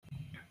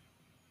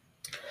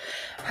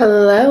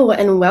Hello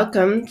and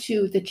welcome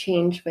to the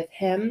Change with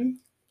Him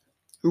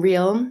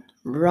Real,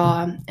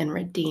 Raw, and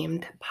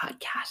Redeemed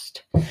podcast.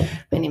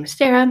 My name is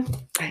Sarah.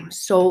 I'm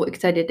so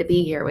excited to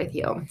be here with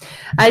you.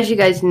 As you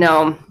guys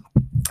know,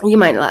 you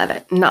might love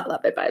it, not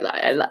love it, but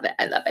I love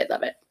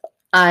it.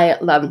 I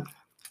love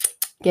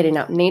getting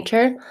out in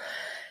nature,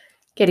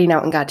 getting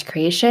out in God's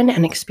creation,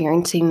 and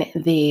experiencing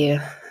the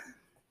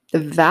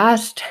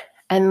vast,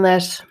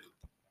 endless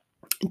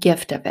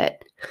gift of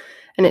it.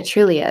 And it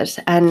truly is.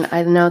 And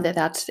I know that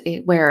that's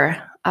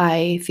where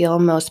I feel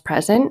most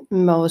present,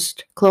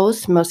 most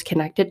close, most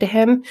connected to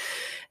Him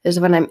is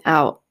when I'm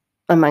out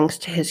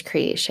amongst His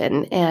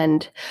creation.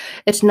 And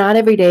it's not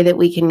every day that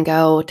we can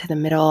go to the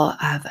middle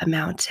of a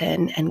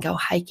mountain and go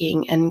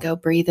hiking and go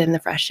breathe in the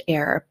fresh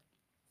air.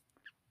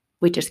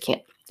 We just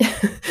can't.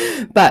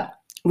 But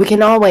we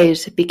can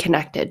always be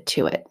connected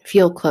to it,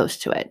 feel close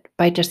to it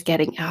by just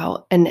getting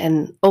out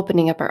and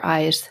opening up our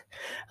eyes,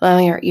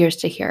 allowing our ears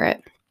to hear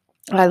it.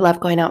 I love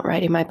going out and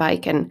riding my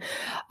bike, and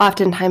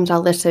oftentimes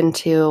I'll listen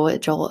to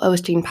Joel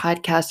Osteen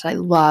podcast. I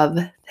love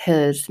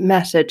his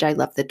message. I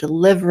love the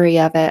delivery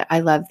of it. I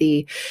love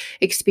the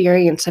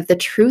experience of the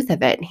truth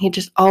of it. He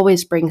just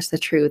always brings the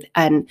truth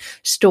and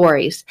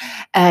stories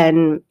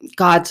and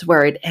God's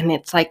word, and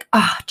it's like,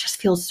 it just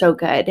feels so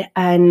good.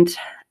 And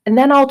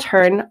then I'll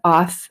turn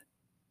off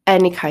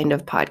any kind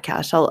of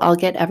podcast. I'll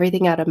get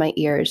everything out of my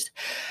ears,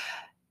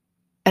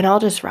 and I'll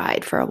just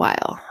ride for a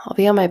while. I'll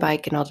be on my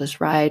bike and I'll just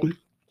ride.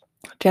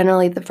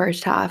 Generally, the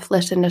first half,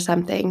 listen to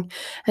something,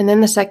 and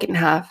then the second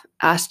half,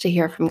 ask to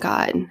hear from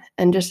God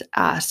and just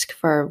ask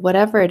for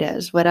whatever it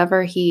is,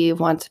 whatever He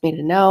wants me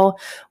to know,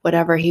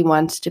 whatever He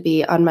wants to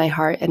be on my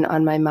heart and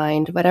on my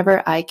mind,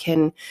 whatever I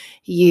can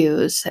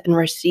use and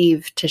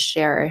receive to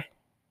share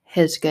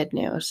His good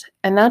news.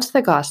 And that's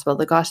the gospel.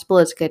 The gospel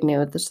is good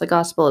news. The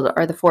gospel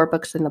are the 4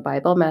 books in the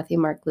Bible: Matthew,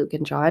 Mark, Luke,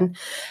 and John.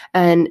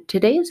 And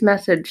today's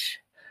message,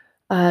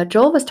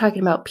 Joel was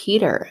talking about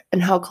Peter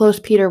and how close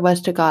Peter was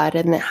to God,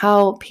 and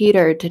how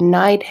Peter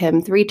denied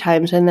Him 3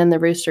 times, and then the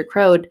rooster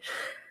crowed.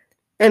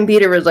 And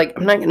Peter was like,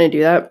 I'm not going to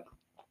do that.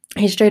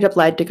 He straight up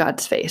lied to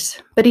God's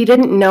face, but he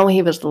didn't know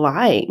he was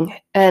lying.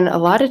 And a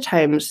lot of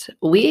times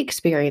we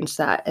experience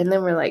that, and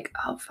then we're like,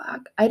 oh,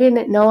 fuck, I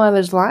didn't know I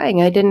was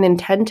lying. I didn't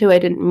intend to. I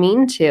didn't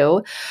mean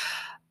to.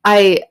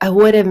 I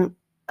would have...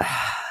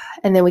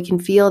 And then we can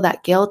feel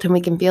that guilt and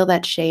we can feel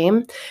that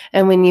shame.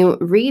 And when you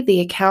read the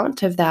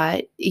account of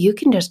that, you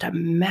can just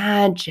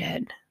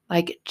imagine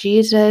like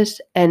Jesus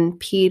and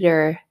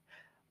Peter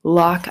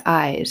lock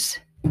eyes.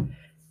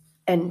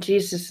 And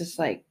Jesus is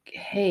like,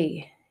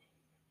 hey,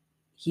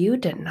 you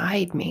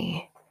denied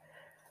me.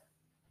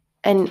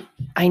 And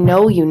I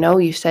know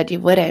you said you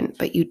wouldn't,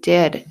 but you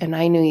did, and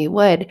I knew you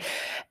would.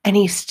 And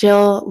he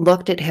still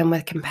looked at him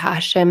with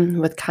compassion,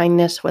 with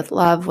kindness, with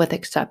love, with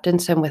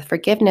acceptance, and with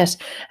forgiveness.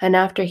 And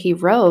after he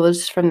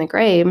rose from the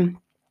grave,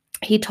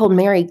 he told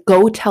Mary,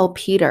 go tell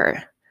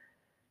Peter.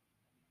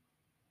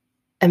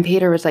 And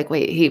Peter was like,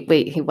 wait,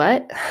 he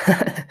what?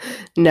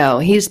 No,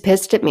 he's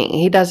pissed at me.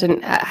 He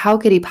doesn't, how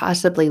could he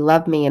possibly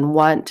love me and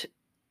want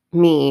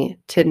me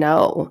to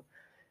know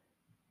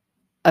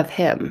of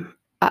him?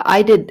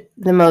 I did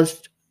the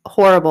most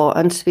horrible,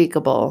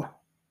 unspeakable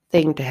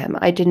thing to him.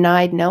 I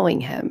denied knowing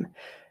him.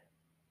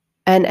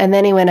 And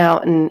then he went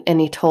out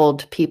and he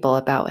told people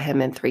about him,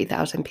 and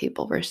 3,000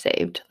 people were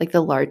saved, like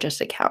the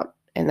largest account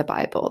in the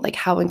Bible. Like,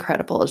 how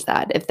incredible is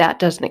that? If that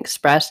doesn't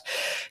express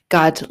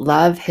God's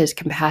love, His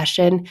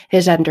compassion,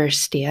 His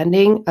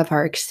understanding of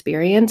our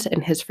experience,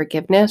 and His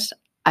forgiveness,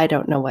 I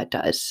don't know what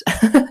does.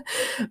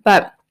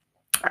 But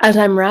as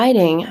I'm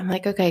writing, I'm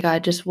like, okay,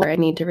 God, just what I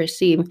need to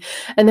receive.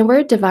 And the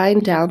word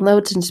divine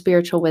downloads and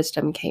spiritual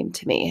wisdom came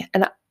to me.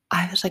 And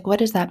I was like, what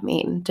does that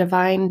mean?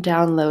 Divine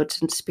downloads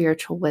and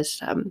spiritual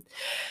wisdom.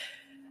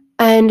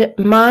 And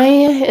my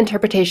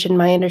interpretation,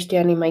 my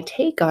understanding, my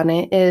take on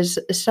it is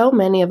so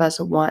many of us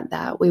want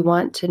that. We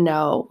want to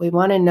know. We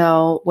want to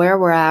know where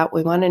we're at.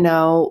 We want to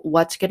know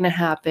what's going to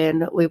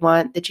happen. We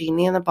want the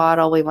genie in the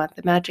bottle. We want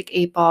the magic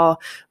 8-ball.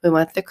 We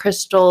want the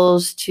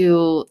crystals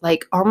to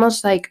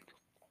almost like,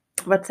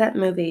 what's that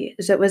movie?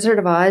 Is it Wizard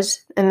of Oz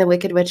and the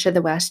Wicked Witch of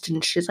the West?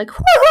 And she's like,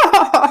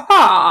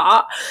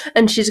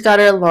 and she's got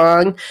her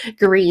long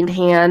green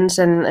hands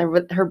and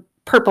her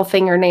purple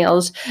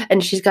fingernails,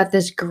 and she's got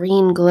this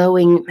green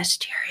glowing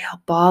mysterious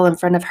ball in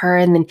front of her,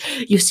 and then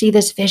you see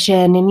this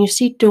vision, and you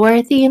see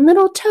Dorothy and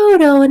little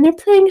Toto, and they're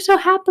playing so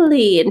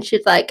happily, and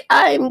she's like,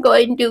 I'm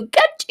going to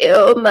get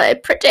you, my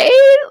pretty,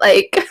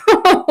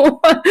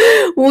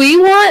 we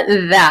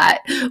want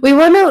that. We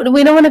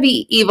don't want to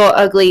be evil,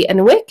 ugly,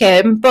 and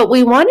wicked, but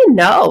we want to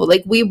know,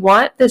 we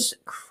want this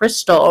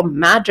crystal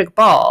magic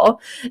ball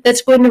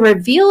that's going to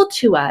reveal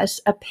to us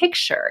a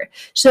picture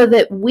so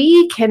that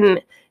we can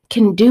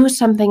do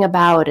something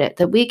about it,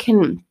 that we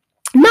can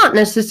not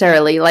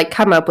necessarily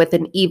come up with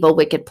an evil,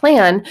 wicked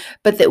plan,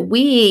 but that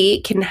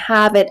we can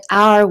have it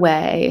our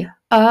way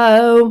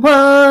I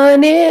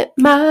want it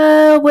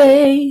my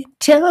way.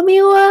 Tell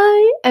me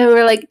why. And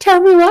we're like, tell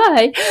me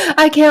why.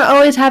 I can't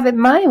always have it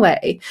my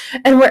way.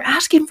 And we're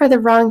asking for the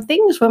wrong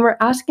things when we're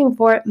asking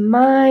for it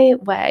my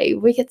way.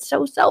 We get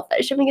so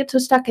selfish and we get so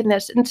stuck in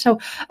this. And so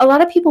a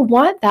lot of people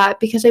want that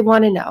because they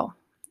want to know.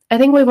 I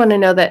think we want to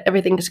know that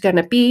everything's going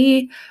to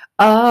be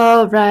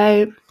all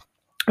right.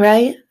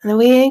 Right? And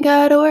we ain't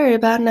got to worry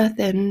about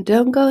nothing.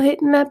 Don't go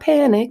hitting that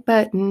panic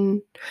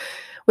button.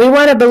 We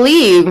want to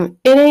believe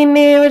it ain't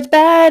near as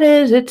bad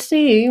as it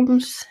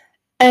seems.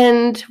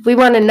 And we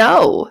want to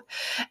know.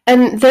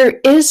 And there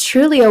is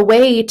truly a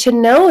way to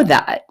know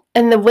that.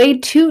 And the way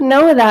to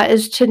know that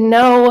is to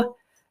know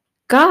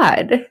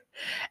God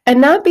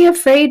and not be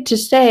afraid to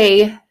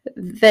say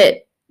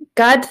that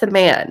God's the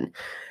man.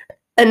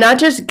 And not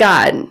just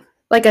God.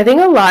 Like, I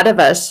think a lot of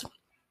us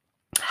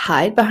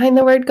hide behind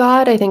the word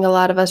God. I think a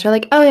lot of us are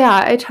like, oh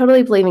yeah, I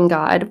totally believe in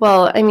God.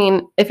 Well, I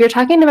mean, if you're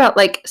talking about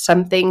like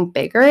something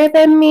bigger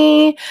than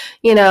me,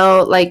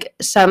 like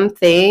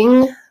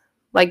something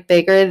like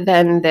bigger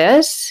than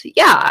this,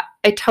 yeah,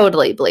 I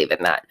totally believe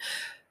in that.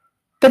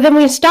 But then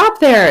we stop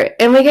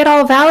there and we get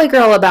all Valley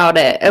Girl about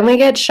it and we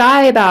get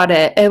shy about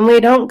it and we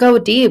don't go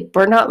deep.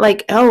 We're not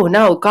like, oh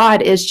no,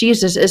 God is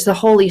Jesus, is the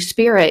Holy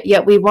Spirit.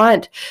 Yet we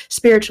want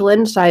spiritual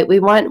insight. We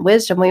want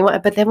wisdom.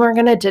 But then we're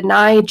going to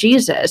deny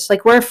Jesus.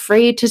 Like we're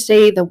afraid to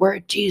say the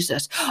word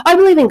Jesus. I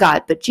believe in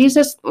God, but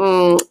Jesus,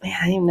 I'm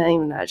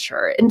not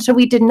sure. And so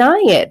we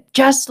deny it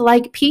just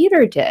like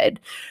Peter did.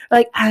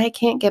 Like, I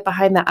can't get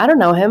behind that. I don't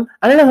know him.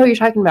 I don't know who you're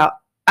talking about.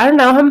 I don't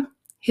know him.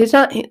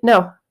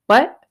 No,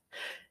 what?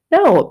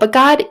 No, but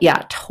God,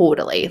 yeah,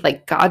 totally.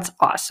 Like, God's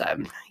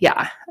awesome.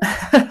 Yeah.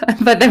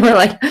 But then we're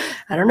like,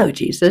 I don't know,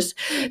 Jesus.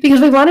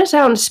 Because we want to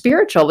sound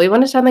spiritual. We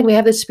want to sound like we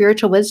have this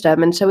spiritual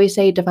wisdom. And so we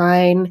say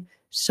divine,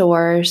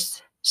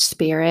 source,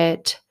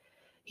 spirit,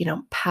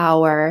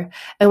 power.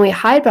 And we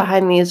hide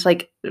behind these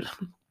like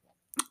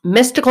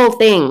mystical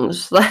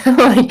things like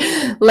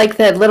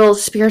the little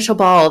spiritual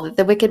ball that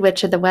the Wicked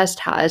Witch of the West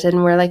has.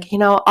 And we're like,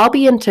 I'll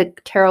be into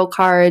tarot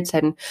cards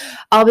and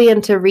I'll be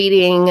into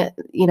reading,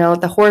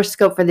 the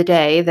horoscope for the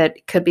day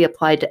that could be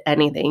applied to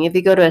anything. If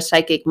you go to a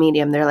psychic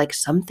medium, they're like,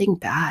 something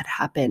bad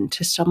happened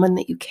to someone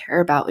that you care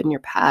about in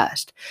your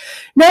past.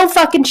 No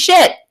fucking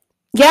shit.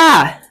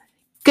 Yeah.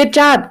 Good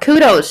job.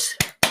 Kudos.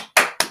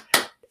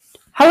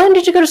 How long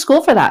did you go to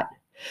school for that?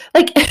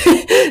 Like,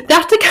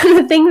 that's the kind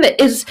of thing that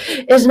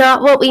is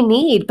not what we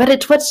need, but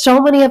it's what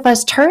so many of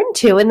us turn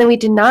to, and then we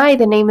deny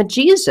the name of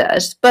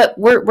Jesus. But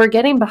we're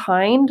getting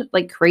behind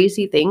like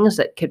crazy things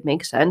that could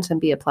make sense and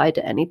be applied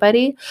to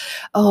anybody.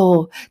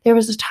 Oh, there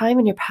was a time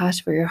in your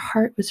past where your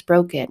heart was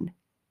broken.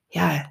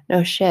 Yeah,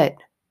 no shit.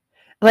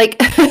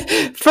 Like,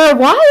 for a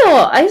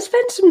while, I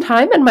spent some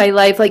time in my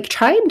life like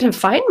trying to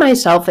find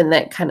myself in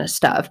that kind of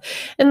stuff,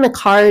 in the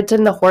cards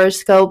and the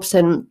horoscopes.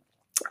 And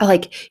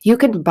like, you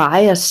can buy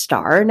a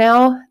star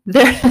now.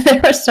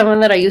 There was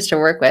someone that I used to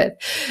work with,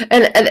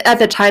 and at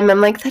the time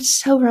I'm like, that's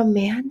so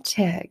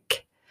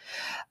romantic.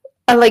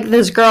 Like,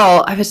 this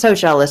girl, I was so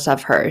jealous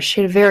of her.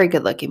 She had a very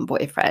good looking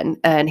boyfriend,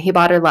 and he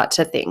bought her lots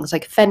of things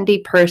like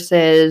Fendi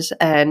purses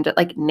and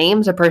like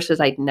names of purses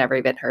I'd never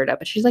even heard of.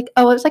 But she's like,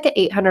 oh, it was like an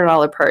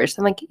 $800 purse.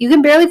 I'm like, you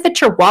can barely fit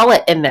your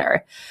wallet in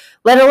there,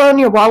 let alone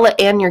your wallet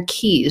and your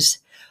keys.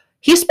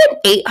 He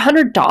spent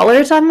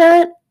 $800 on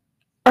that?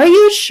 Are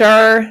you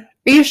sure?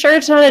 Are you sure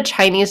it's not a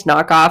Chinese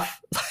knockoff?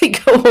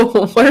 Like,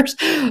 where's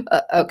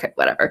okay,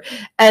 whatever.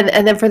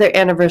 And then for their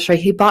anniversary,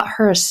 he bought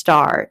her a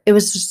star. It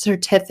was a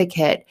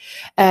certificate,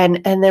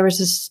 and there was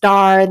a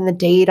star and the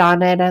date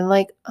on it. I'm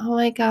like, oh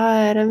my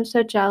God, I'm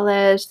so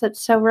jealous. That's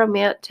so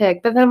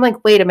romantic. But then I'm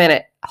like, wait a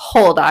minute,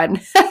 hold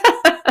on.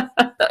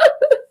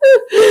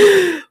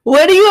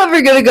 When are you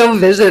ever gonna go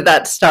visit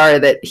that star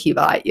that he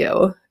bought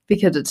you?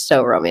 Because it's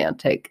so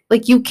romantic.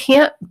 Like, you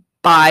can't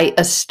buy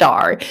a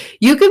star.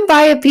 You can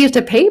buy a piece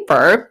of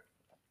paper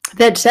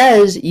that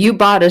says you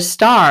bought a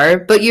star,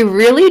 but you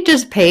really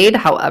just paid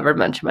however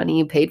much money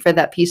you paid for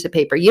that piece of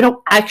paper. You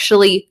don't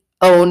actually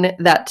own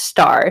that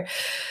star.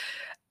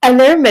 And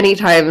there are many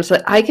times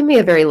that I can be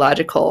a very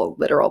logical,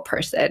 literal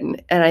person,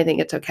 and I think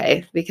it's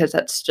okay because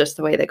that's just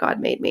the way that God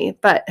made me.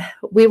 But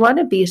we want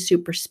to be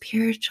super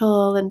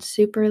spiritual and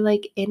super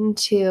like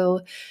into,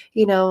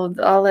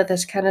 all of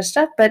this kind of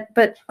stuff.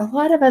 But a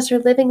lot of us are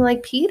living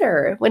like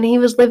Peter when he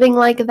was living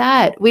like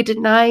that. We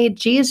deny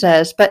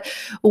Jesus, but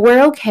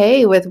we're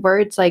okay with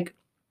words like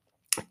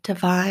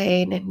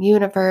divine and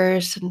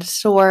universe and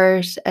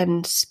source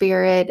and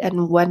spirit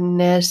and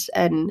oneness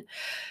and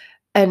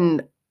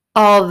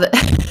all the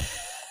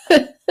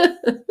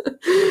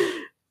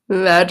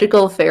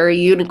magical fairy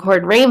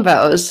unicorn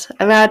rainbows.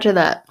 Imagine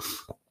that.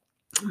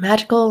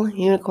 Magical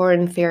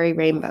unicorn fairy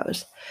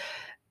rainbows.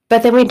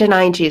 But then we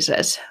deny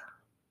Jesus.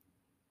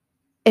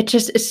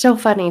 It's so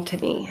funny to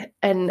me.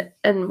 And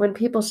when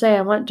people say,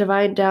 I want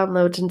divine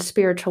downloads and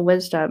spiritual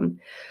wisdom,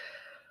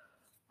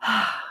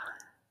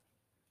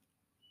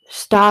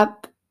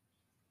 stop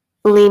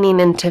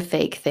leaning into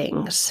fake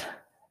things.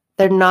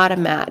 They're not a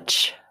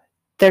match.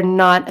 They're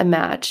not a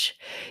match.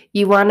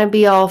 You want to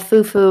be all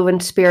foo-foo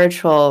and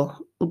spiritual,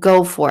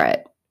 go for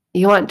it.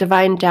 You want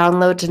divine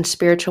downloads and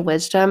spiritual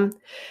wisdom?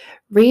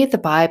 Read the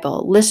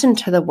Bible, listen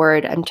to the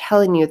word. I'm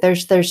telling you,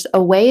 there's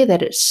a way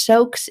that it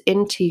soaks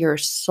into your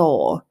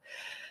soul.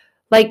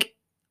 Like,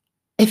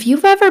 if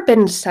you've ever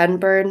been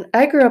sunburned,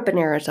 I grew up in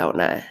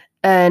Arizona,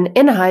 and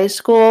in high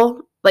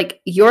school,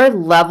 like, your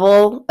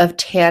level of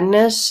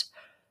tanness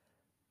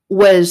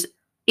was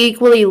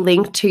equally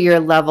linked to your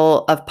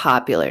level of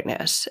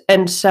popularness.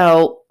 And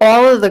so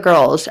all of the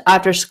girls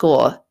after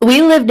school,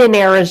 we lived in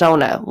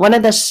Arizona, one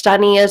of the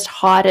sunniest,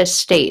 hottest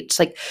states.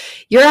 Like,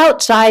 you're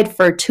outside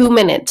for 2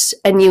 minutes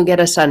and you get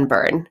a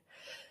sunburn.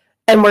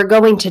 And we're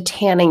going to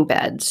tanning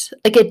beds.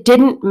 Like, it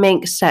didn't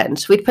make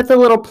sense. We'd put the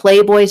little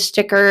Playboy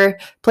sticker,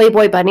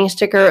 Playboy bunny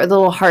sticker, or the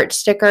little heart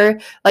sticker,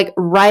 like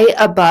right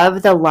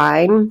above the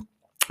line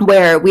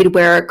where we'd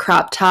wear a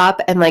crop top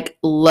and like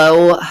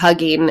low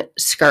hugging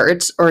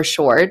skirts or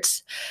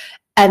shorts.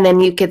 And then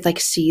you could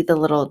like see the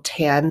little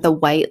tan, the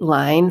white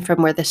line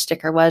from where the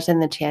sticker was in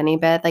the tanning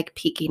bed, like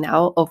peeking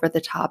out over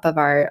the top of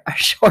our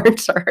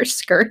shorts or our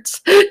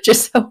skirts,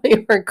 just so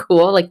we were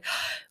cool. Like,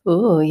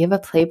 ooh, you have a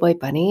Playboy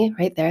bunny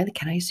right there.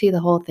 Can I see the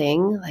whole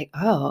thing? Like,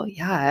 oh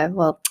yeah,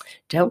 well,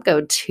 don't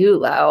go too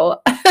low.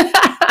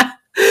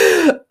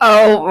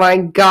 Oh my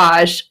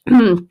gosh.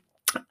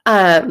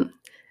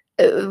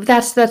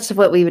 That's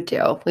what we would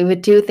do. We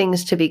would do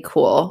things to be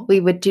cool.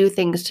 We would do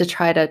things to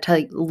try to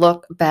like,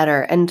 look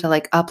better and to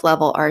like up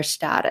level our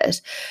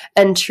status.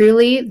 And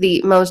truly,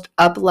 the most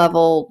up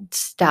level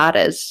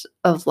status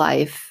of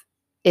life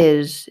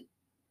is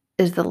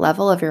the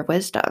level of your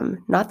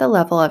wisdom, not the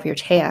level of your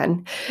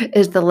tan,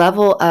 is the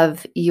level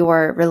of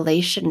your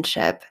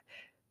relationship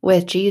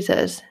with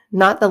Jesus,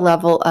 not the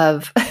level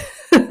of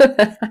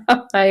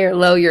how high or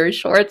low your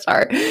shorts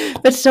are.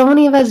 But so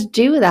many of us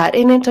do that,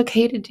 and it's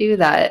okay to do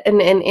that.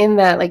 And in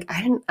that, like,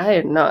 I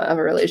did not have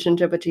a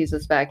relationship with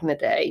Jesus back in the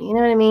day. You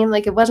know what I mean?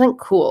 Like, it wasn't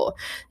cool.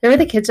 There were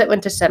the kids that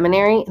went to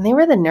seminary, and they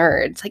were the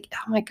nerds. Like,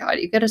 oh my God,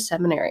 you go to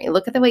seminary.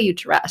 Look at the way you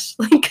dress.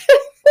 Like,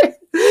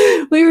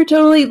 we were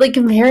totally like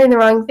comparing the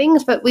wrong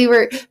things, but we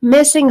were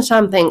missing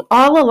something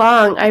all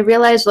along. I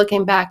realized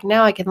looking back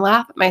now, I can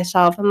laugh at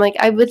myself. I'm like,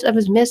 I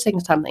was missing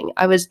something.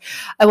 I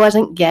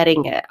wasn't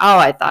getting it. Oh,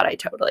 I thought I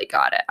totally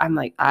got it. I'm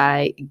like,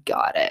 I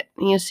got it.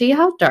 And you see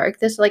how dark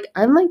this, like,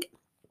 I'm like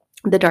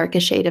the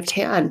darkest shade of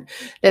tan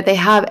that they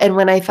have. And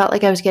when I felt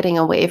like I was getting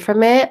away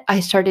from it, I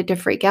started to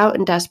freak out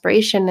in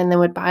desperation and then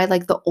would buy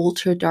like the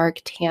ultra dark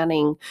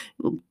tanning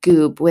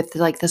goob with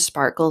like the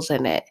sparkles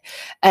in it.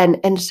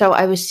 And so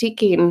I was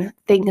seeking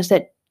things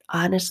that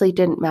honestly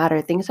didn't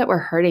matter, things that were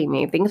hurting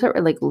me, things that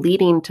were like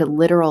leading to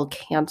literal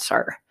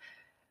cancer.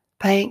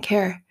 But I didn't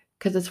care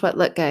because it's what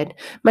looked good.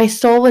 My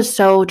soul was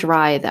so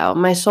dry, though.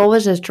 My soul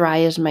was as dry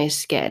as my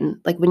skin.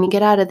 Like, when you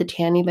get out of the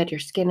tanning bed, your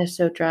skin is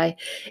so dry.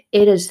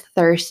 It is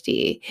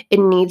thirsty.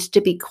 It needs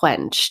to be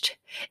quenched.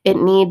 It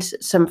needs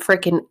some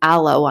freaking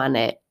aloe on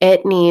it.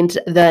 It needs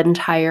the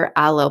entire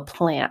aloe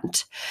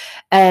plant.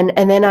 And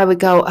then I would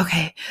go,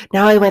 okay,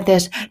 now I want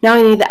this. Now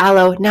I need the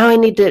aloe. Now I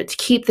need to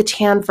keep the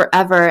tan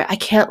forever. I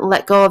can't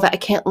let go of it. I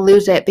can't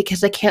lose it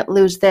because I can't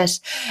lose this.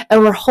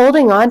 And we're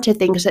holding on to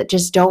things that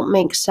just don't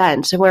make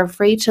sense. And we're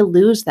afraid to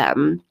lose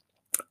them,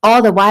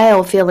 all the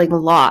while feeling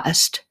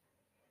lost.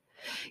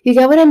 You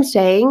get what I'm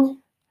saying?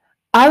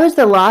 I was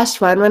the lost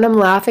one when I'm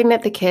laughing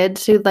at the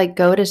kids who like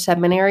go to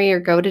seminary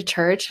or go to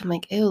church. I'm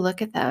like, ew,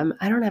 look at them.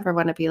 I don't ever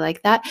want to be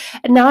like that.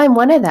 And now I'm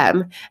one of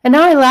them. And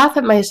now I laugh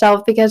at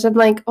myself because I'm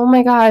like, oh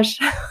my gosh,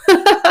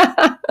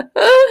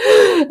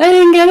 I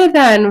didn't get it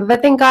then.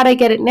 But thank God I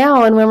get it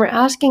now. And when we're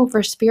asking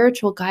for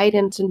spiritual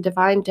guidance and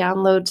divine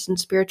downloads and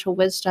spiritual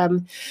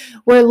wisdom,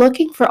 we're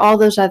looking for all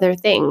those other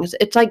things.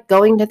 It's like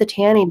going to the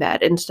tanning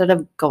bed instead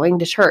of going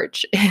to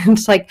church.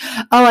 It's like,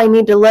 oh, I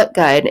need to look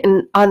good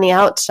and on the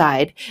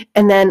outside.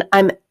 And then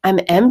I'm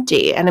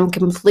empty and I'm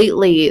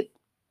completely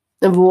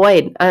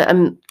void.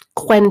 I'm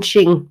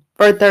quenching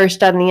for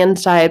thirst on the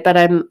inside, but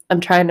I'm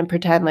trying to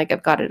pretend like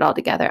I've got it all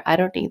together. I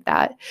don't need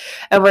that.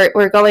 And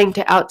we're going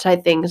to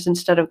outside things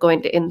instead of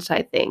going to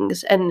inside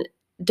things. And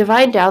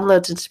divine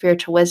downloads and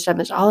spiritual wisdom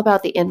is all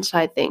about the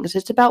inside things.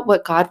 It's about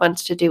what God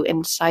wants to do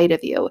inside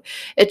of you.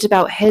 It's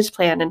about his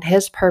plan and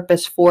his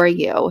purpose for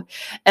you,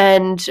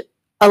 and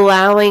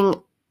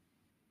allowing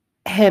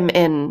him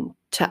in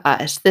to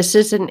us. This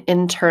is an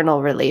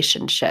internal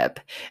relationship.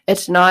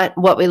 It's not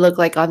what we look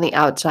like on the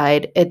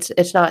outside.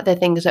 It's not the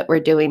things that we're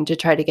doing to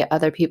try to get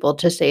other people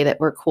to say that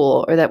we're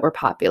cool or that we're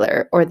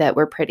popular or that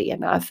we're pretty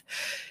enough.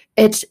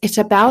 It's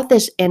about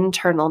this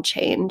internal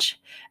change.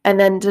 And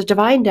then the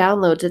divine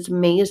downloads, it's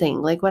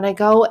amazing. Like, when I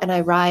go and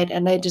I ride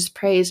and I just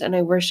praise and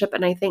I worship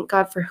and I thank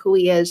God for who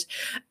he is.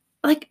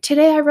 Like,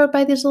 today I rode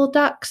by these little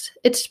ducks.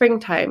 It's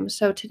springtime.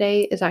 So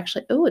today is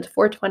actually, it's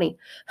 420.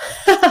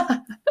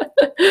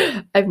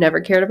 I've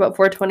never cared about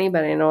 420,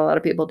 but I know a lot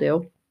of people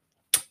do.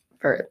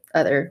 for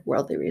other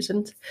worldly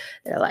reasons.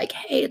 They're like,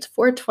 hey, it's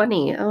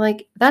 420. I'm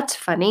like, that's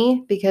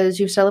funny because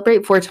you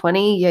celebrate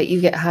 420, yet you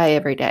get high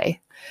every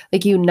day.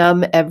 Like you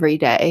numb every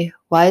day.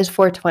 Why is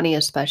 420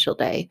 a special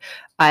day?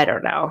 I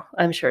don't know.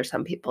 I'm sure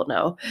some people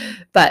know.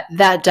 But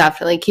that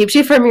definitely keeps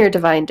you from your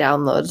divine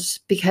downloads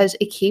because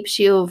it keeps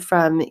you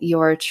from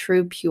your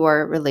true,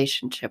 pure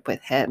relationship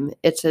with Him.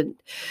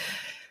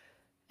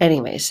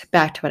 Anyways,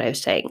 back to what I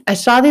was saying. I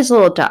saw these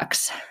little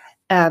ducks.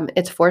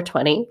 It's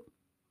 420.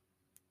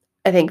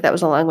 I think that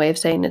was a long way of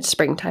saying it's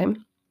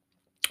springtime.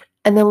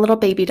 And the little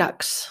baby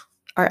ducks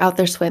are out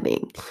there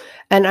swimming.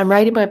 And I'm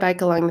riding my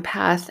bike along the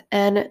path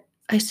and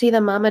I see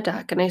the mama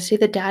duck and I see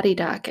the daddy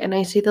duck and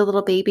I see the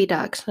little baby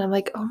ducks. And I'm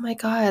like, oh my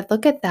God,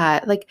 look at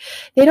that. Like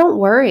they don't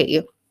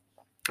worry.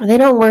 They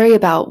don't worry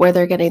about where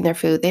they're getting their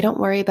food. They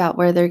don't worry about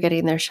where they're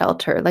getting their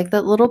shelter. Like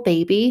the little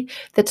baby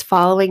that's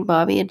following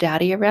mommy and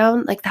daddy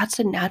around, like that's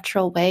a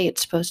natural way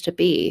it's supposed to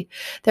be.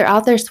 They're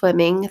out there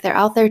swimming. They're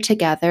out there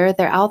together.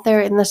 They're out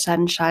there in the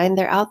sunshine.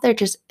 They're out there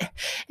just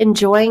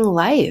enjoying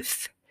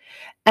life.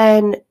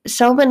 And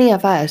so many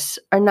of us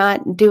are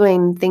not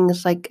doing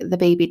things like the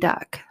baby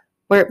duck.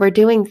 We're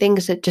doing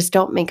things that just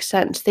don't make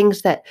sense,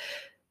 things that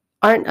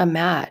aren't a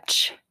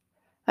match.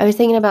 I was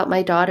thinking about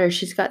my daughter.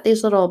 She's got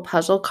these little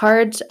puzzle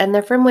cards, and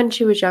they're from when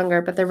she was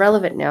younger, but they're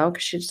relevant now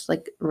because she's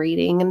like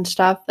reading and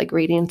stuff, like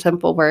reading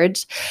simple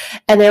words.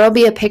 And there will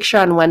be a picture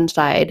on one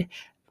side,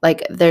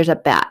 like there's a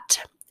bat.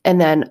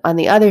 And then on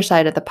the other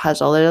side of the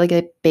puzzle, they're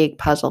like big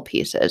puzzle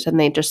pieces, and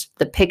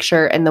the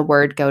picture and the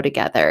word go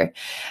together.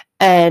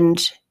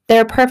 And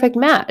they're a perfect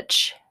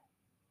match.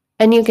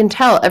 And you can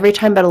tell every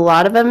time, but a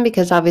lot of them,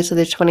 because obviously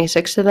there's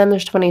 26 of them,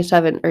 there's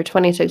 27 or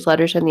 26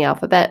 letters in the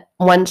alphabet.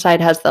 One side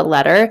has the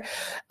letter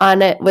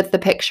on it with the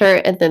picture,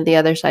 and then the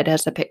other side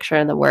has the picture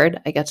and the word.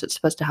 I guess it's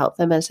supposed to help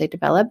them as they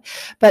develop,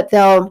 but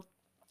they'll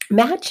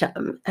match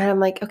them. And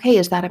I'm like, okay,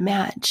 is that a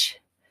match?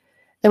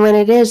 And when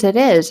it is, it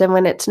is. And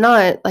when it's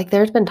not, like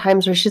there's been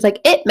times where she's like,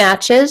 it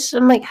matches.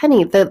 I'm like,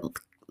 honey,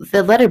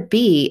 the letter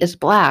B is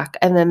black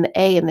and then the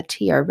A and the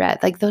T are red.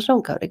 Like those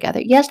don't go together.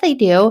 Yes, they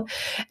do.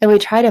 And we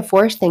try to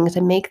force things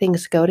and make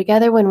things go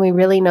together when we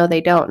really know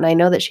they don't. And I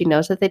know that she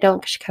knows that they don't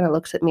because she kind of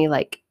looks at me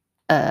like,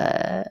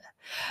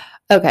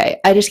 okay,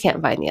 I just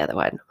can't find the other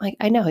one. Like,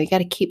 I know, you got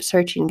to keep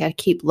searching, you got to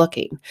keep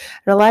looking.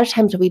 And a lot of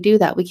times we do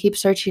that. We keep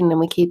searching and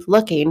we keep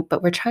looking,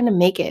 but we're trying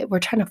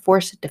to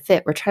force it to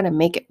fit. We're trying to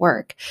make it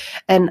work.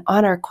 And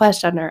on our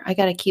quest, I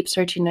got to keep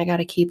searching, I got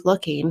to keep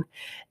looking,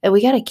 and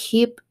we got to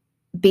keep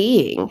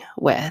being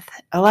with.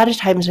 A lot of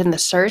times in the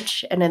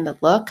search and in the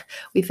look,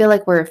 we feel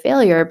like we're a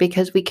failure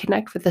because we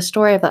connect with the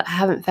story of I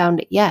haven't found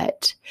it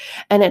yet.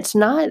 And it's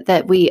not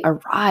that we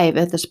arrive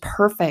at this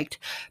perfect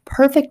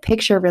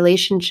picture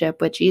relationship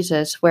with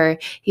Jesus where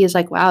he is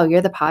like, wow, you're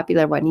the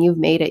popular one. You've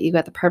made it. You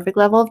got the perfect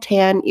level of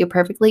tan. You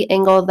perfectly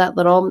angled that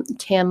little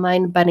tan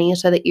line bunny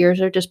so the ears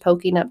are just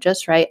poking up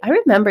just right. I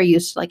remember I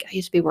used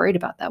to be worried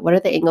about that. What are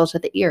the angles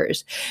of the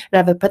ears? And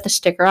I would put the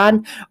sticker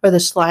on or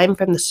the slime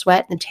from the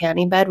sweat and the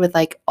tanning bed would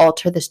like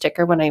alter the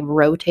sticker when I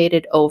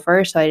rotated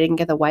over so I didn't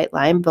get the white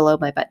line below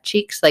my butt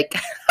cheeks. Like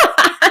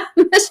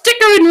the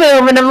sticker would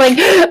move and I'm like,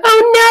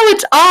 oh no,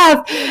 it's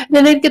off. And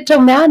then I'd get so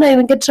mad and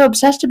I'd get so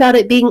obsessed about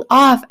it being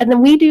off. And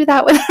then we do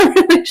that with our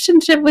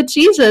relationship with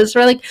Jesus.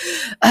 We're like,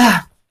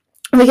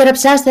 we get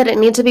obsessed that it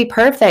needs to be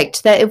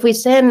perfect, that if we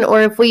sin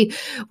or if we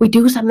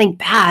do something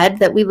bad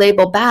that we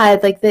label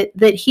bad, like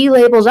that he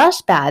labels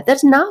us bad.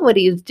 That's not what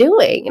he's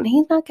doing. And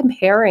he's not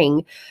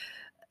comparing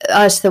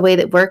us the way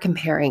that we're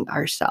comparing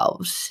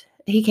ourselves.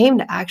 He came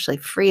to actually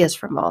free us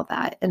from all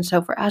that. And so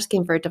if we're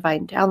asking for a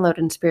divine download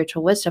and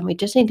spiritual wisdom, we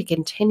just need to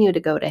continue to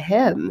go to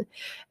him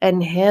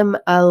and him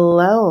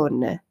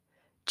alone.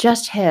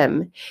 Just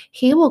him.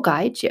 He will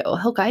guide you.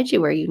 He'll guide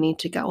you where you need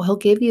to go. He'll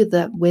give you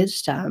the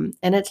wisdom.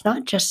 And it's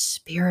not just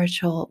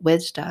spiritual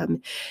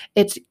wisdom.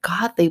 It's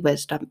godly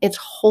wisdom. It's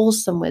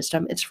wholesome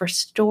wisdom. It's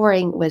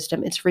restoring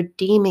wisdom. It's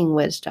redeeming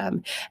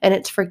wisdom. And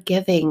it's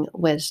forgiving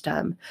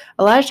wisdom.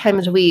 A lot of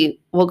times we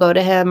will go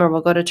to him or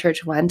we'll go to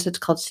church once. It's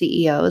called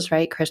CEOs,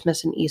 right?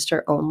 Christmas and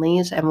Easter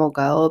onlys. And we'll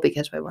go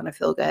because we want to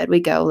feel good. We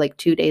go like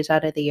 2 days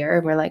out of the year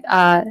and we're like,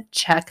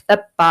 check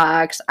the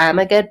box. I'm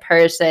a good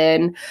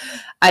person.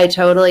 I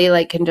totally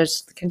can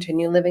just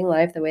continue living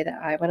life the way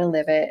that I want to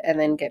live it and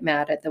then get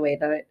mad at the way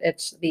that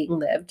it's being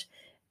lived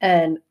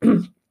and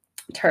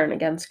turn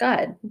against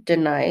God,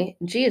 deny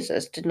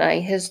Jesus, deny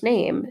his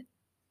name,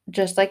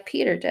 just like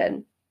Peter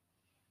did.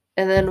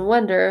 And then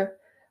wonder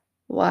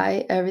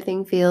why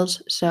everything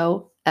feels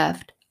so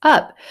effed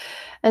up.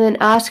 And then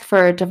ask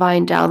for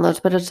divine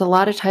downloads. But it's a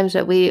lot of times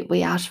that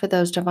we ask for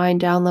those divine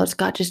downloads.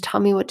 God, just tell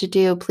me what to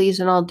do, please,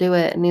 and I'll do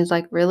it. And he's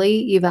like,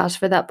 really? You've asked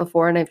for that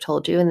before and I've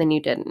told you, and then you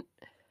didn't.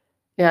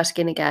 You're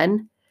asking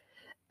again?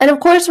 And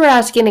of course we're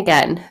asking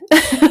again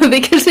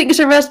because things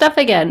are messed up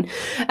again.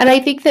 And I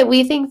think that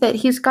we think that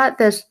he's got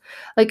this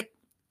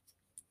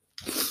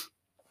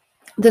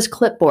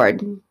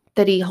clipboard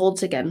that he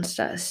holds against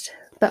us.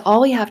 But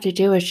all we have to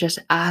do is just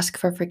ask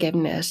for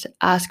forgiveness,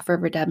 ask for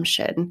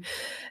redemption,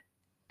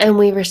 and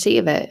we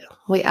receive it.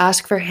 We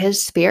ask for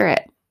his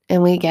spirit.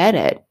 and we get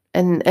it.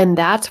 And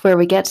that's where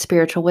we get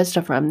spiritual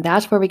wisdom from.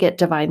 That's where we get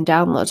divine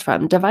downloads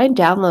from. Divine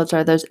downloads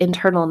are those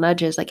internal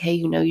nudges like, hey,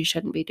 you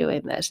shouldn't be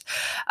doing this.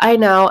 I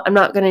know, I'm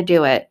not going to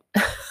do it.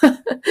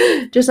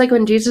 Just like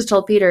when Jesus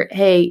told Peter,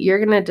 hey,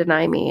 you're going to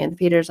deny me. And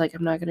Peter's like,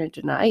 I'm not going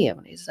to deny you.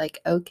 And he's like,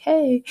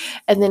 okay.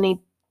 And then he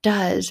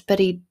does, but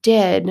he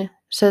did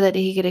so that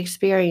he could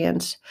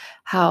experience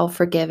how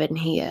forgiven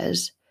he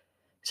is.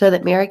 So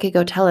that Mary could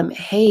go tell him,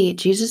 hey,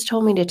 Jesus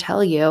told me to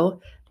tell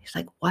you. He's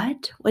like,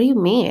 what? What do you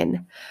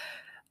mean?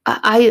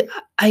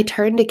 I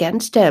turned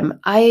against him.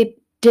 I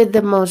did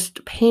the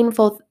most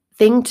painful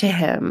thing to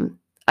him.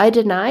 I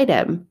denied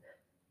him.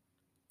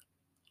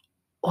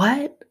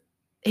 What?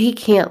 He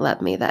can't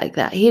let me like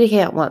that. He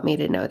can't want me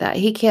to know that.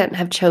 He can't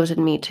have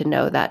chosen me to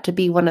know that, to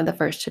be one of the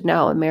first to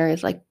know. And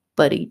Mary's like,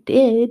 but he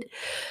did.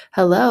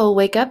 Hello,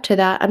 wake up to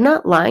that. I'm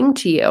not lying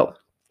to you.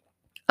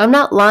 I'm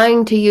not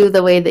lying to you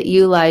the way that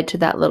you lied to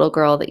that little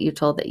girl that you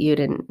told that you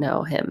didn't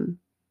know him.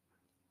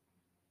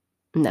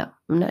 No,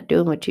 I'm not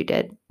doing what you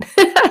did.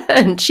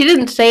 And she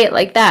didn't say it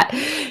like that.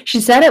 She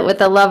said it with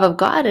the love of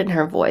God in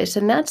her voice.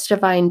 And that's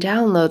divine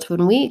downloads.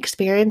 When we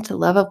experience the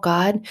love of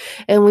God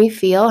and we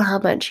feel how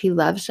much he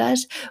loves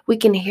us, we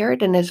can hear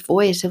it in his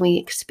voice and we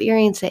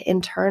experience it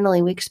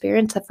internally. We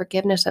experience the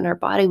forgiveness in our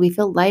body. We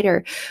feel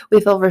lighter. We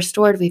feel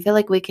restored. We feel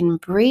like we can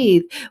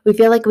breathe. We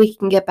feel like we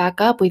can get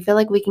back up. We feel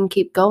like we can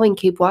keep going,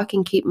 keep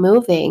walking, keep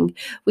moving.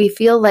 We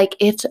feel like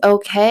it's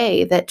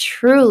okay, that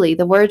truly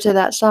the words of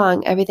that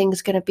song,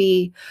 everything's going to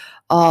be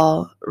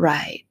all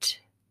right.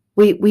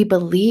 We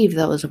believe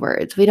those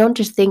words. We don't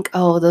just think,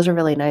 oh, those are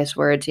really nice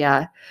words.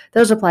 Yeah,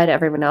 those apply to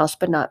everyone else,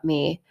 but not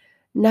me.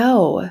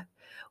 No,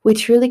 we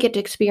truly get to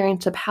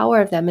experience the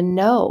power of them and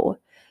know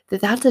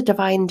that that's a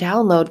divine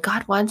download.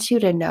 God wants you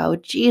to know,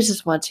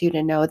 Jesus wants you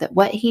to know that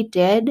what he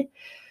did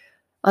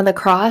on the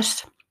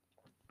cross,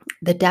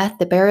 the death,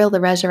 the burial,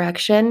 the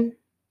resurrection,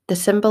 the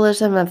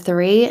symbolism of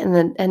three,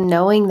 and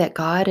knowing that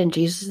God and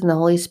Jesus and the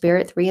Holy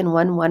Spirit, 3 and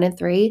 1, 1 and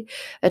 3,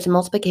 it's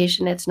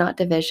multiplication, it's not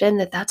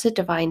division, that's a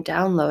divine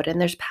download.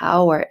 And there's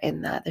power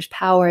in that. There's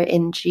power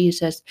in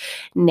Jesus'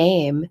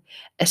 name,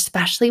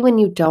 especially when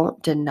you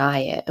don't deny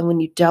it. And when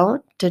you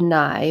don't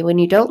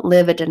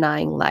live a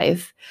denying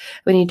life,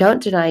 when you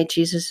don't deny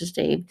Jesus'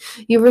 name,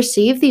 you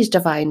receive these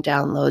divine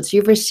downloads.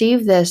 You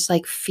receive this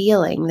like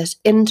feeling, this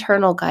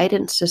internal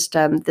guidance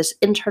system, this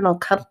internal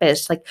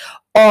compass, like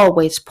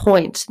always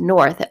points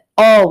north. It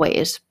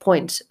always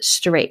points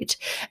straight,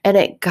 and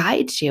it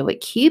guides you.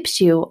 It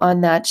keeps you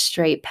on that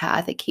straight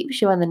path. It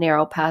keeps you on the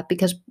narrow path,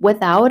 because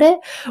without it,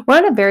 we're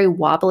on a very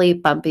wobbly,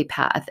 bumpy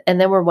path.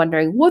 And then we're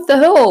wondering, what the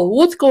hell?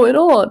 What's going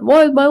on?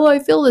 Why does my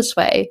life feel this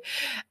way?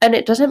 And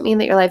it doesn't mean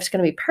that your life's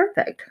going to be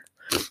perfect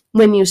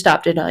when you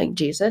stop denying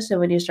Jesus and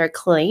when you start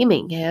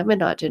claiming him and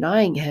not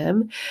denying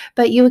him.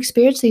 But you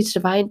experience these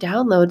divine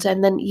downloads,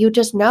 and then you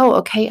just know,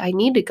 okay, I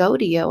need to go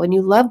to you. And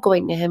you love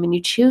going to him, and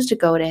you choose to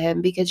go to him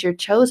because you're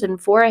chosen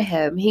for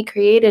him. He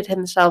created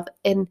himself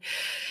in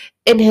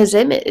his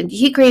image.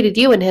 He created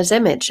you in his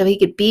image so he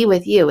could be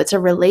with you. It's a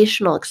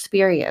relational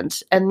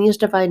experience. And these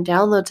divine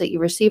downloads that you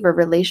receive are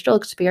relational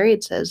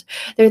experiences.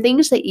 They're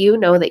things that you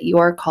know that you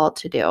are called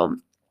to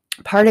do,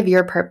 part of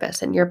your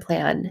purpose and your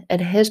plan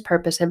and his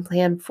purpose and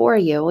plan for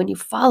you. When you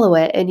follow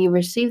it and you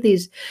receive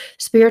these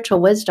spiritual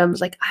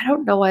wisdoms, like, I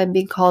don't know why I'm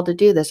being called to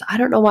do this. I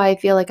don't know why I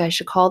feel like I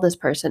should call this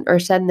person or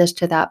send this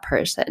to that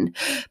person,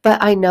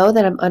 but I know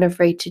that I'm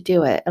unafraid to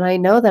do it. And I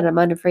know that I'm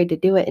unafraid to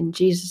do it in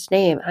Jesus'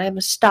 name. And I'm going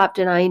to stop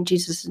denying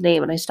Jesus'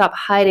 name, and I stop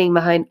hiding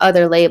behind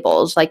other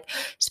labels like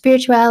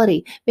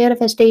spirituality,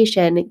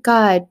 manifestation,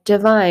 God,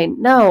 divine.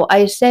 No,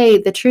 I say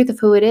the truth of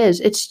who it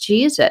is. It's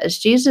Jesus.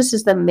 Jesus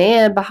is the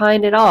man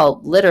behind it all,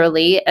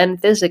 literally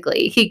and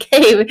physically. He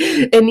came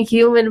in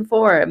human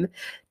form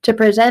to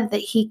present that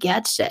he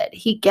gets it.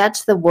 He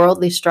gets the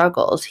worldly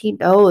struggles. He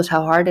knows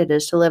how hard it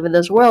is to live in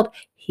this world.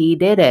 He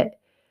did it.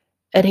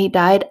 And he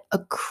died a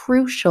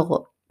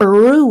crucial,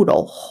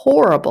 brutal,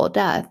 horrible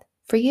death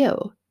for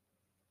you,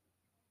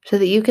 so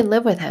that you can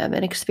live with him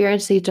and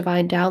experience these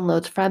divine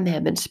downloads from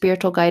him and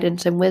spiritual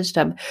guidance and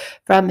wisdom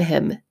from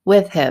him,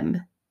 with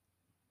him,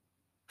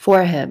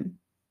 for him,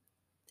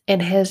 in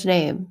his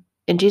name.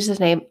 In Jesus'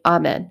 name,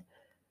 amen.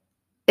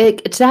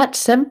 It's that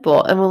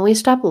simple. And when we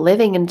stop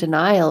living in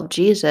denial of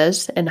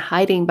Jesus and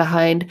hiding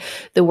behind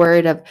the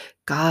word of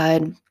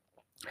God,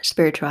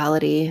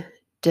 spirituality,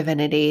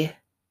 divinity,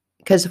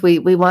 because we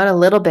want a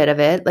little bit of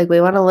it, like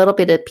we want a little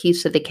bit of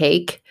piece of the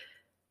cake,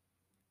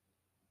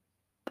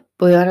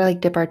 but we want to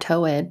like dip our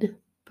toe in,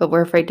 but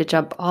we're afraid to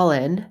jump all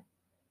in.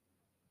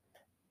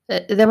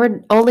 Then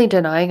we're only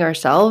denying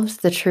ourselves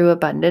the true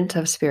abundance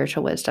of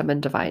spiritual wisdom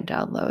and divine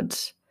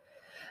downloads.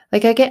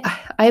 Like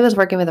I was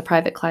working with a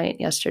private client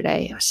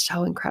yesterday. It was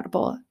so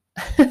incredible.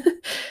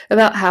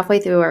 About halfway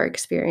through our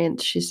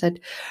experience, she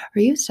said,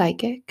 "Are you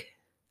psychic?"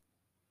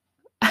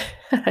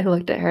 I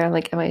looked at her. I'm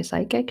like, "Am I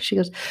psychic?" She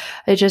goes,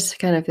 "It just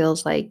kind of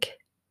feels like."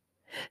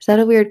 Is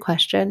that a weird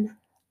question?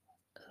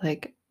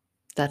 Like,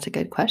 that's a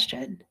good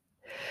question.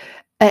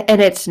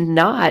 And it's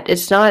not.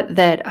 It's not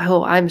that,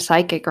 oh, I'm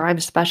psychic or I'm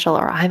special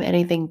or I'm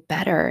anything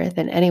better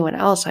than anyone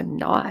else. I'm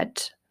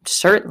not.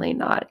 Certainly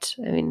not.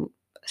 I mean,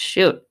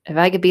 shoot, if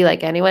I could be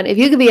like anyone, if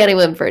you could be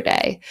anyone for a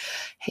day,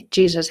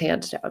 Jesus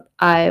hands down.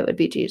 I would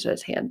be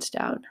Jesus hands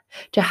down.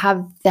 To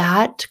have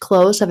that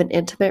close of an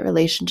intimate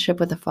relationship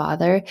with the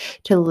Father,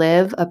 to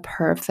live a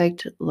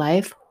perfect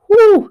life,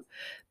 whoo!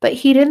 But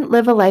he didn't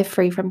live a life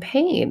free from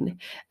pain.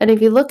 And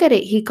if you look at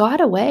it, he got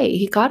away.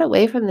 He got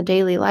away from the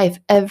daily life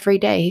every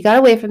day. He got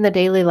away from the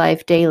daily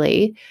life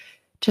daily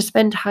to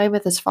spend time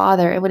with his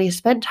Father. And when he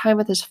spent time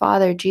with his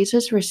Father,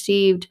 Jesus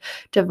received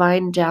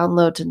divine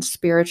downloads and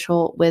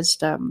spiritual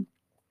wisdom.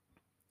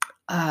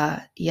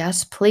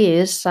 Yes,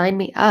 please sign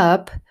me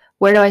up.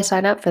 Where do I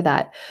sign up for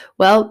that?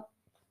 Well,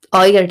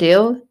 all you got to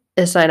do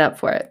is sign up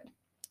for it.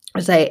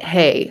 Say,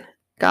 hey,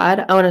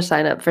 God, I want to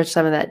sign up for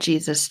some of that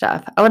Jesus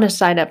stuff. I want to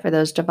sign up for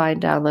those divine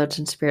downloads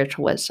and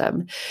spiritual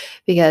wisdom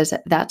because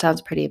that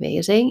sounds pretty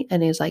amazing.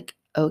 And he's like,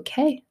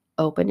 okay,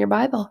 open your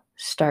Bible,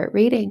 start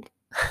reading.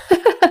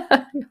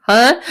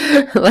 Huh?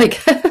 Like,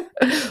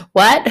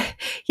 what?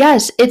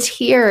 Yes, it's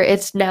here.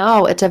 It's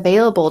now. It's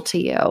available to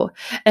you,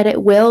 and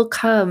it will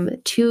come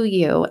to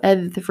you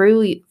and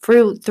through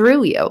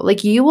you.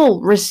 Like you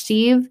will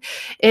receive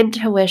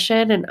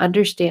intuition and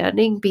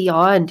understanding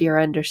beyond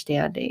your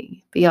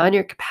understanding, beyond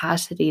your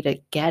capacity to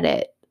get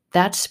it.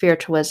 That's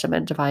spiritual wisdom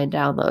and divine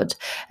downloads,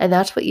 and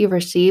that's what you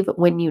receive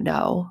when you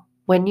know.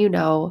 When you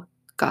know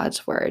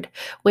God's word,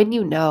 when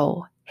you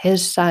know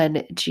his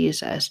son,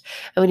 Jesus.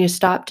 And when you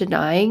stop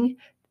denying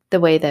the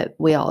way that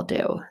we all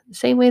do, the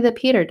same way that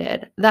Peter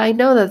did. That I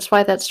know that's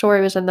why that story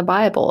was in the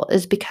Bible,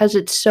 is because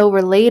it's so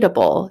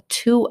relatable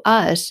to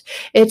us.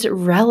 It's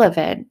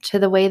relevant to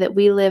the way that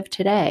we live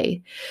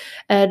today.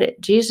 And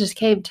Jesus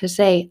came to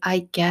say,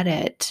 I get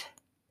it.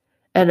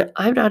 And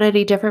I'm not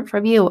any different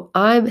from you.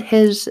 I'm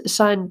his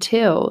son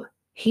too.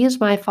 He's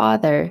my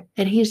father,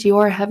 and he's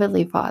your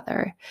heavenly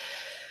father.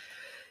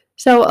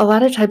 So a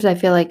lot of times I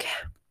feel like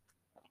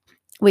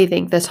we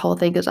think this whole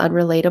thing is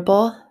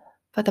unrelatable,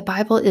 but the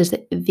Bible is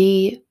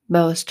the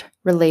most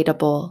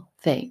relatable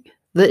thing.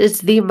 It's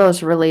the most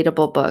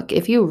relatable book.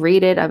 If you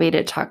read it, I mean,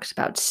 it talks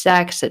about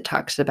sex, it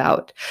talks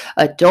about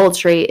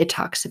adultery, it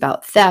talks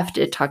about theft,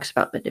 it talks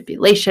about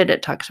manipulation,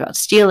 it talks about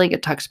stealing,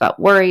 it talks about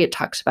worry, it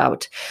talks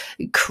about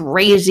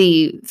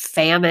crazy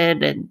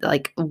famine and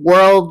like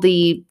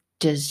worldly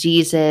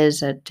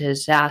diseases and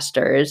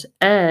disasters.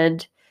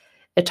 And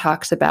it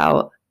talks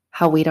about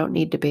how we don't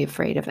need to be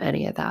afraid of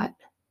any of that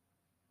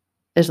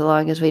as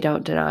long as we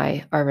don't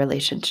deny our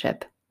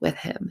relationship with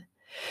him.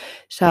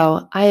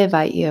 So I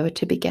invite you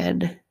to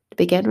begin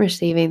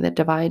receiving the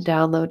divine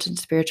downloads and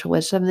spiritual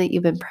wisdom that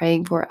you've been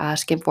praying for,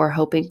 asking for,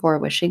 hoping for,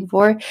 wishing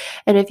for.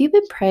 And if you've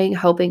been praying,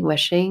 hoping,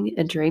 wishing,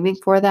 and dreaming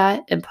for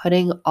that and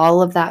putting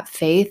all of that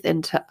faith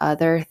into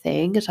other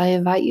things, I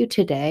invite you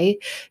today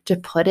to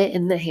put it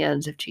in the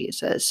hands of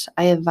Jesus.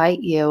 I invite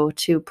you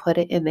to put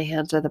it in the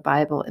hands of the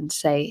Bible and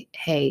say,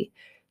 hey,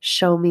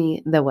 show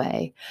me the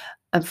way.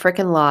 I'm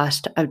freaking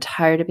lost. I'm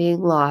tired of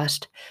being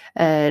lost.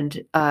 And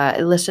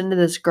I listened to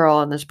this girl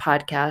on this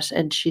podcast,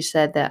 and she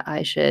said that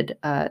I should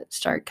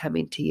start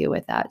coming to you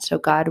with that. So,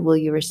 God, will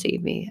you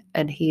receive me?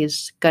 And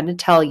he's going to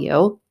tell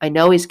you, I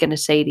know he's going to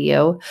say to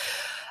you,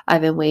 I've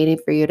been waiting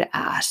for you to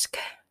ask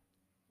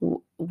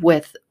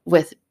with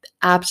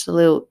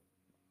absolute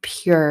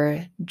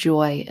pure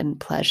joy and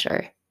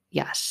pleasure.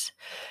 Yes.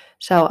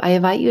 So I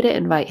invite you to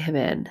invite him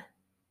in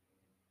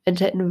and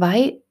to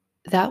invite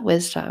that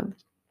wisdom,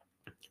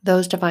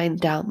 those divine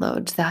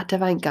downloads, that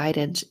divine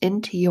guidance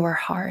into your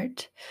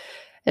heart,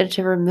 and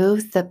to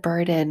remove the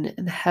burden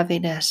and the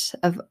heaviness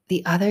of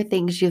the other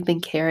things you've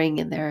been carrying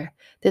in there,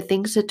 the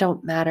things that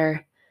don't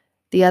matter,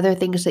 the other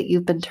things that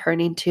you've been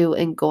turning to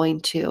and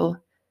going to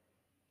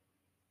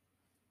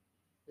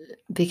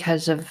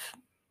because of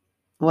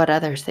what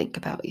others think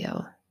about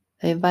you.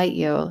 I invite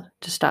you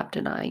to stop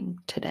denying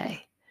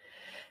today.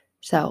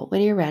 So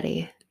when you're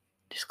ready,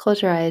 just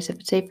close your eyes if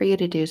it's safe for you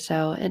to do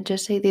so, and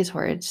just say these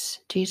words: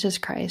 Jesus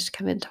Christ,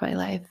 come into my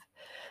life.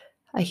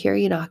 I hear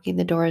you knocking.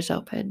 The door is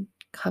open.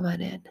 Come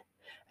on in.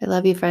 I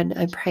love you, friend.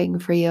 I'm praying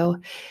for you.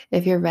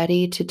 If you're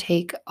ready to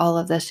take all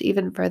of this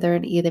even further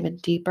and even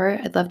deeper,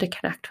 I'd love to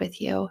connect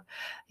with you.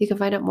 You can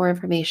find out more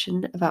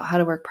information about how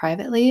to work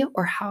privately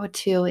or how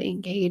to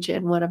engage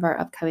in one of our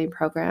upcoming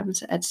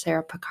programs at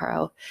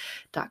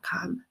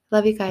sarahpicaro.com.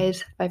 Love you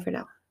guys. Bye for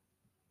now.